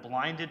tissue, had a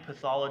blinded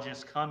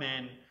pathologist come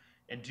in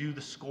and do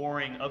the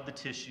scoring of the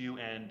tissue,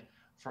 and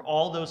for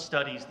all those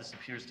studies, this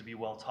appears to be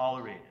well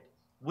tolerated.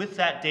 With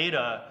that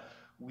data,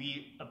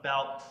 we,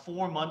 about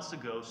 4 months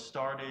ago,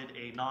 started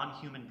a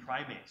non-human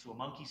primate, so a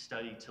monkey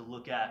study, to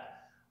look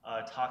at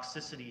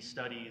toxicity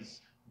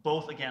studies,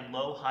 both, again,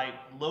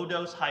 low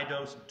dose, high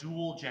dose,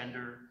 dual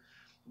gender.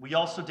 We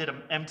also did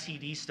an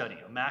MTD study,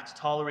 a max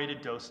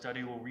tolerated dose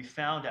study, where we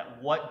found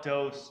at what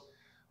dose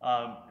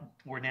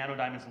were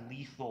nanodiamonds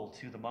lethal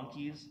to the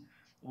monkeys.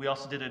 We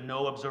also did a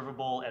no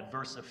observable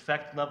adverse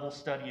effect level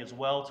study as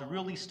well to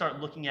really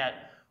start looking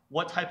at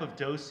what type of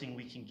dosing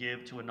we can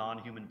give to a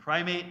non-human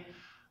primate.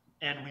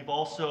 And we've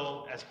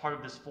also, as part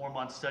of this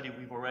 4-month study,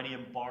 we've already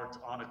embarked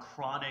on a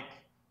chronic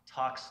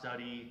tox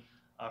study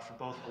for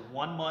both a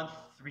 1-month,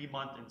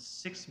 3-month, and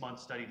 6-month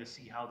study to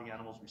see how the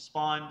animals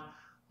respond,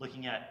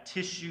 looking at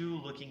tissue,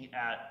 looking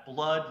at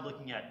blood,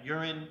 looking at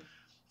urine.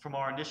 From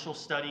our initial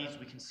studies,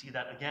 we can see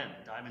that, again,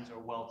 diamonds are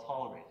well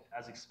tolerated,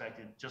 as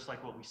expected, just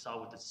like what we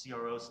saw with the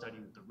CRO study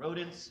with the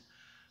rodents.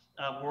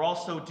 We're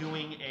also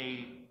doing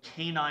a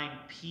canine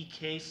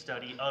PK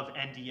study of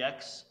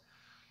NDX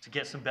to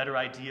get some better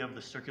idea of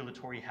the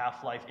circulatory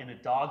half-life in a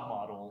dog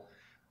model.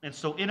 And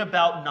so in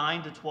about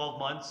 9 to 12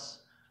 months,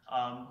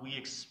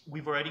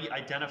 we've already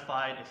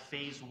identified a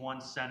phase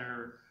 1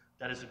 center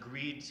that has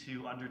agreed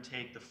to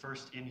undertake the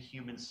first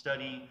in-human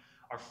study.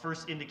 Our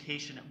first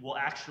indication will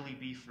actually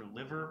be for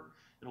liver.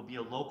 It'll be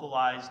a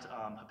localized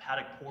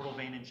hepatic portal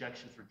vein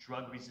injection for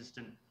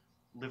drug-resistant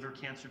liver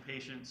cancer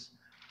patients.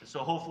 And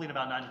so hopefully in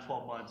about 9 to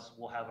 12 months,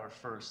 we'll have our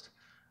first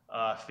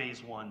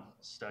phase 1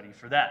 study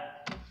for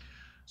that.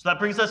 So that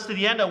brings us to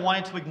the end. I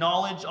wanted to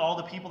acknowledge all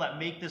the people that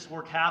make this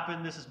work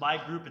happen. This is my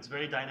group. It's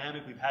very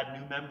dynamic. We've had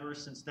new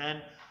members since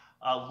then.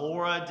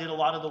 Laura did a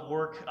lot of the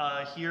work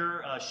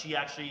here. She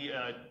actually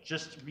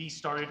just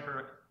restarted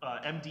her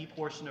MD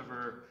portion of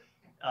her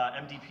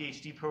MD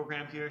PhD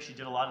program here. She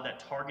did a lot of that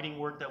targeting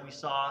work that we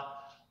saw.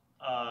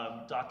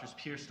 Doctors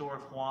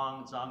Piersdorf,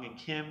 Huang, Zhang, and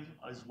Kim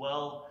as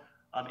well.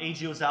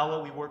 Eiji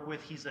Ozawa we work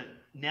with. He's a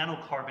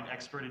nanocarbon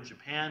expert in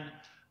Japan.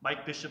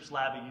 Mike Bishop's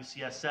lab at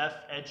UCSF.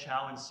 Ed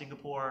Chow in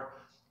Singapore.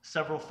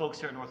 Several folks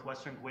here at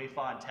Northwestern,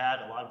 Guifan and Tad,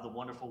 a lot of the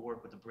wonderful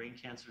work with the brain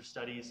cancer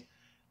studies,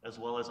 as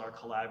well as our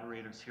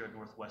collaborators here at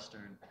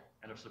Northwestern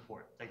and our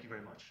support. Thank you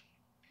very much.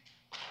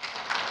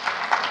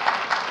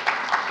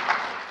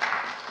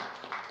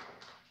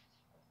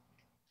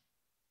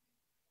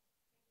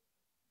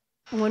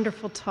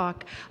 Wonderful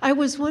talk. I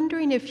was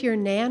wondering if your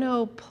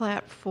nano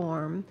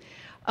platform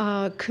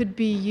could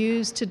be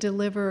used to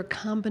deliver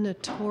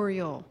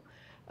combinatorial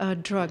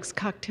drugs,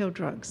 cocktail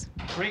drugs.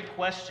 Great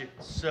question.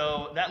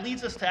 So that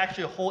leads us to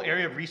actually a whole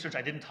area of research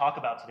I didn't talk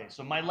about today.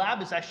 So my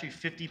lab is actually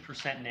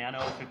 50% nano,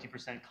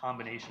 50%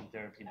 combination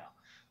therapy now.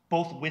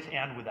 both with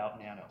and without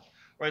nano.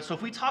 Right, so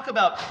if we talk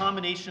about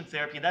combination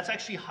therapy, and that's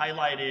actually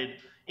highlighted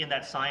in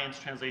that Science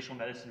Translational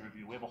Medicine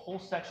review, we have a whole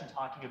section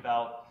talking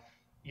about,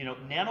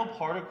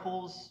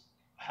 nanoparticles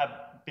have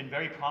been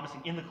very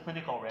promising in the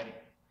clinic already.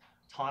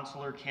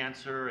 Tonsillar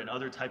cancer and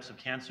other types of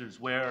cancers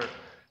where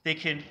they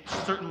can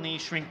certainly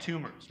shrink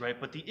tumors, right?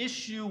 But the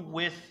issue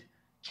with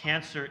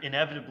cancer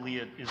inevitably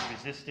is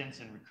resistance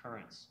and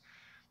recurrence.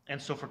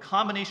 And so for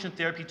combination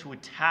therapy to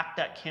attack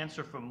that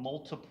cancer from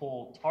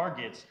multiple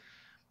targets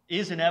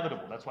is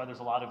inevitable. That's why there's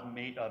a lot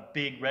of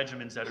big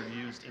regimens that are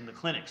used in the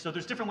clinic. So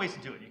there's different ways to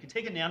do it. You can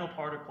take a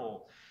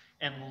nanoparticle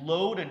and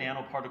load a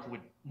nanoparticle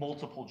with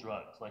multiple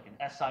drugs, like an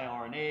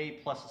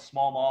siRNA plus a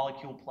small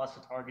molecule plus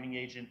a targeting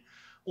agent,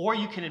 or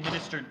you can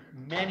administer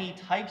many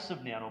types of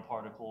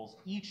nanoparticles,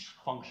 each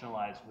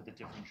functionalized with a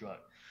different drug.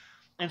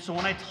 And so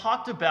when I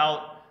talked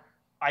about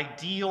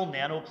ideal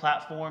nano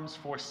platforms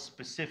for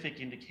specific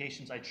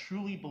indications, I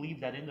truly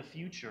believe that in the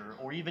future,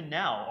 or even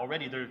now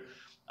already,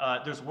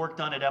 there's work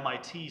done at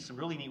MIT, some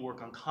really neat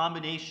work on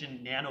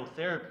combination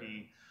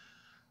nanotherapy,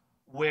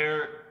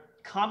 where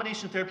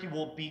combination therapy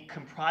will be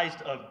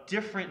comprised of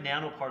different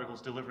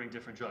nanoparticles delivering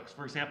different drugs.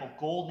 For example,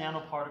 gold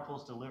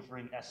nanoparticles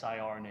delivering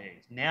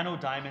siRNAs,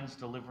 nanodiamonds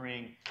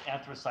delivering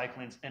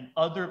anthracyclines, and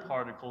other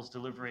particles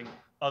delivering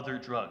other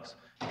drugs,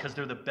 because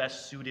they're the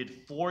best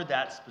suited for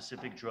that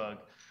specific drug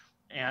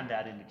and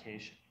that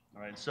indication.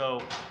 All right,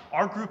 so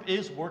our group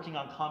is working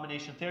on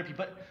combination therapy,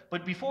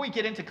 but before we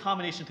get into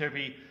combination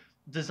therapy,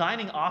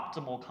 designing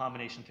optimal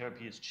combination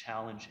therapy is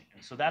challenging.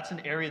 And so that's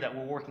an area that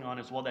we're working on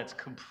as well that's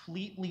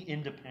completely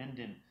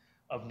independent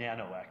of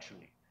nano,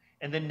 actually.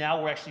 And then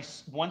now we're actually,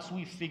 once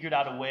we've figured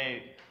out a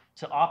way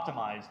to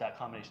optimize that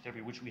combination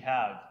therapy, which we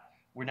have,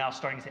 we're now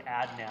starting to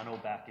add nano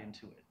back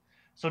into it.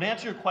 So to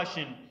answer your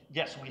question,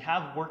 yes, we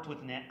have worked with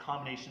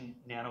combination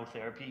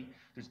nanotherapy.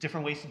 There's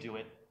different ways to do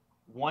it.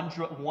 One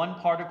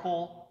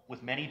particle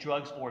with many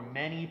drugs, or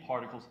many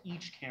particles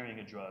each carrying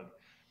a drug.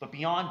 But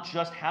beyond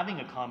just having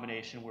a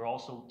combination, we're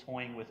also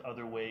toying with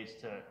other ways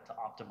to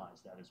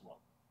optimize that as well.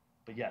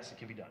 But yes, it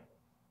can be done.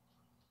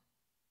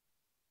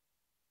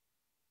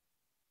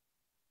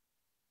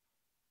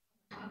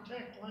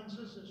 Contact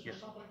lenses, is there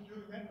somebody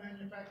doing that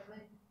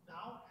manufacturing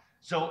now?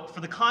 So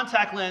for the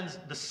contact lens,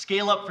 the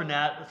scale up for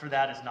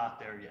that is not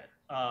there yet.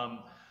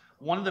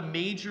 One of the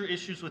major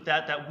issues with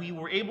that we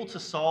were able to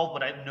solve,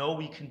 but I know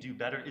we can do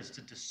better, is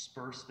to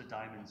disperse the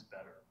diamonds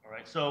better. All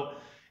right, so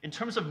in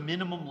terms of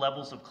minimum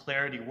levels of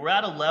clarity, we're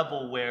at a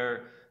level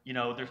where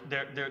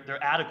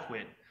they're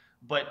adequate.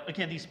 But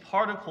again, these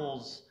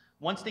particles,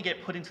 once they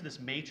get put into this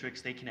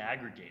matrix, they can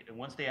aggregate. And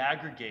once they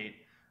aggregate,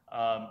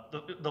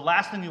 the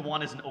last thing we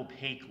want is an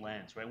opaque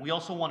lens, right? We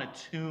also want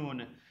to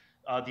tune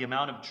the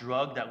amount of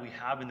drug that we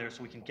have in there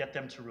so we can get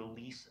them to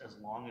release as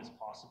long as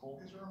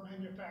possible. Is there a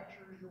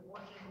manufacturer you're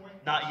working with?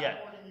 Not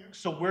yet.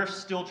 So we're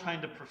still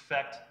trying to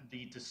perfect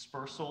the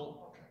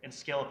dispersal and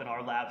scale up in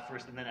our lab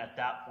first, and then at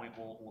that point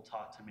we'll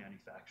talk to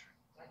manufacturing.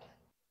 Thank you.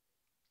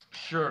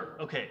 Sure.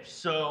 Okay.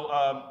 So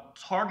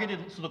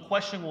So the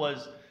question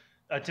was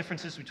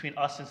differences between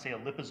us and, say, a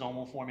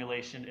liposomal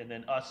formulation, and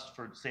then us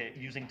for, say,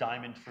 using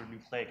diamond for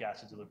nucleic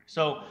acid delivery.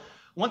 So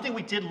one thing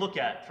we did look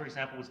at, for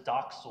example, was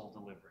doxil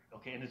delivery.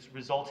 Okay, and its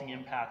resulting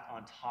impact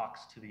on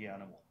tox to the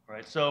animal.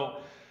 Right.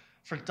 So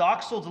for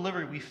doxil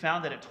delivery, we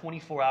found that at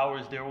 24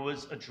 hours there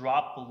was a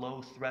drop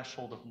below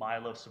threshold of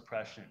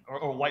myelosuppression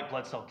or white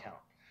blood cell count.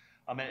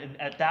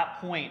 And at that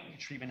point,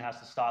 treatment has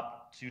to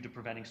stop due to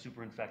preventing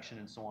superinfection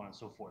and so on and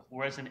so forth.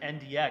 Whereas in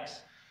NDX,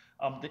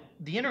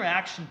 the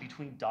interaction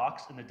between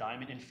dox and the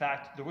diamond, in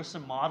fact, there were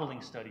some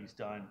modeling studies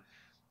done,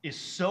 is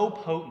so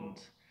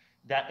potent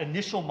that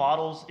initial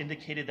models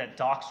indicated that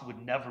dox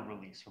would never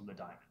release from the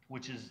diamond,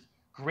 which is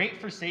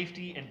great for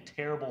safety and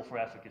terrible for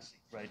efficacy,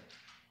 right?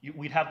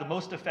 We'd have the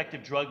most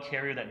effective drug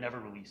carrier that never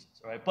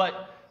releases, all right?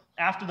 But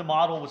after the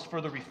model was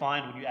further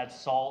refined, when you add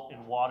salt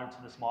and water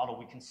to this model,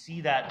 we can see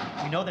that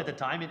we know that the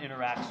diamond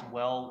interacts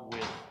well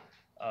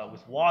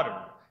with water.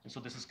 And so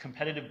this is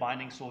competitive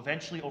binding. So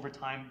eventually, over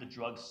time, the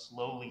drug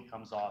slowly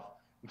comes off,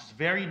 which is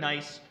very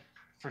nice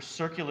for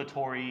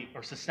circulatory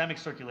or systemic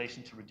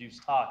circulation to reduce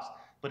tox.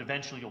 But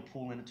eventually, you'll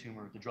pull in the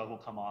tumor, the drug will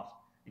come off,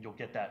 and you'll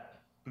get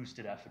that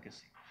boosted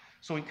efficacy.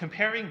 So in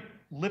comparing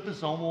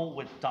liposomal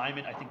with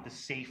diamond, I think the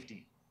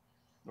safety,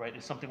 right,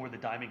 is something where the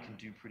diamond can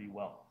do pretty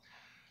well.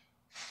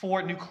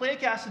 For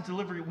nucleic acid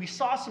delivery, we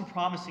saw some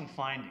promising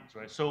findings,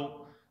 right?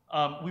 So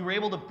we were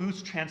able to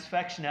boost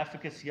transfection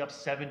efficacy up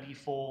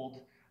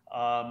 70-fold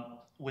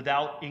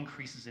without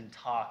increases in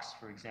tox,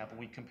 for example.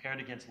 We compared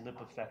against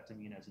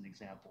lipofectamine as an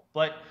example.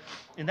 But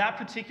in that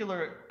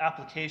particular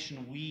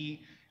application,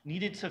 we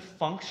needed to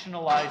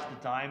functionalize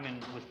the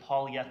diamond with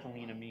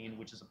polyethyleneamine,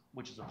 which is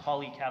a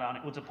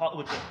polycationic, it's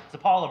a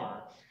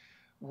polymer,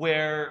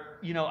 where,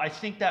 I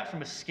think that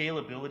from a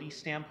scalability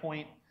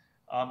standpoint,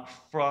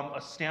 from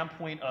a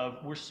standpoint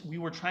of we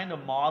were trying to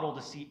model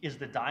to see, is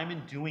the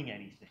diamond doing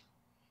anything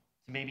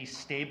to maybe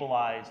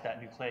stabilize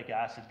that nucleic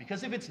acid?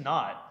 Because if it's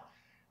not,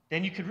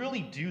 then you could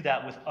really do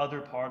that with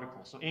other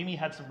particles. So Amy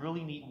had some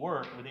really neat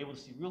work where they were able to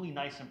see really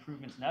nice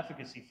improvements in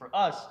efficacy. For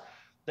us,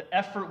 the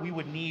effort we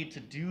would need to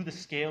do the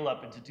scale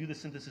up and to do the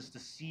synthesis to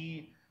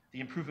see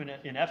the improvement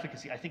in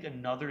efficacy, I think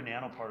another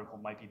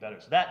nanoparticle might be better.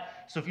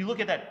 So if you look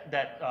at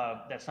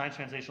that Science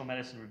Translational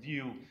Medicine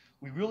review,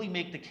 we really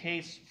make the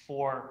case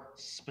for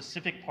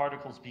specific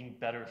particles being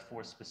better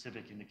for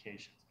specific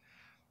indications.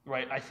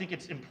 Right? I think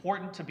it's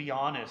important to be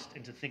honest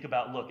and to think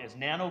about, look, as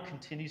nano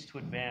continues to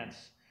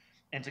advance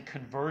and to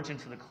converge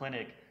into the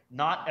clinic,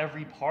 not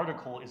every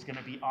particle is going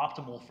to be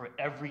optimal for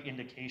every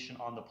indication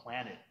on the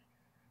planet,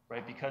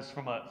 right? Because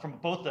from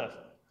both the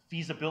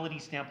feasibility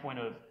standpoint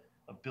of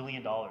 $1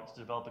 billion to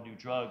develop a new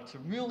drug, to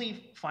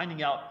really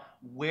finding out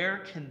where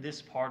can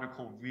this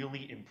particle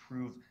really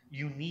improve,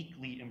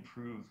 uniquely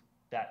improve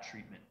that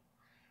treatment.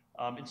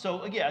 And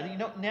so again,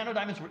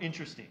 nanodiamonds were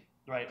interesting,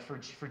 right,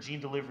 for gene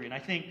delivery. And I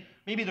think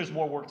maybe there's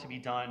more work to be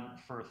done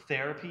for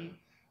therapy,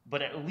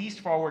 but at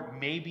least for our work,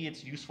 maybe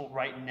it's useful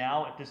right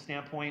now at this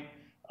standpoint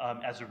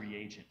as a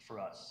reagent for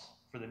us,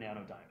 for the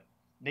nanodiamond.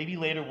 Maybe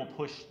later we'll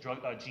push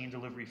gene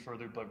delivery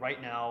further, but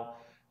right now,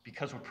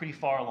 because we're pretty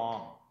far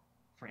along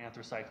for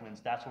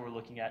anthracyclines, that's what we're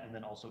looking at, and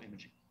then also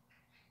imaging.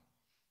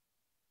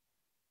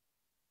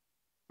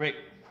 Great.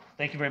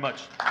 Thank you very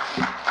much.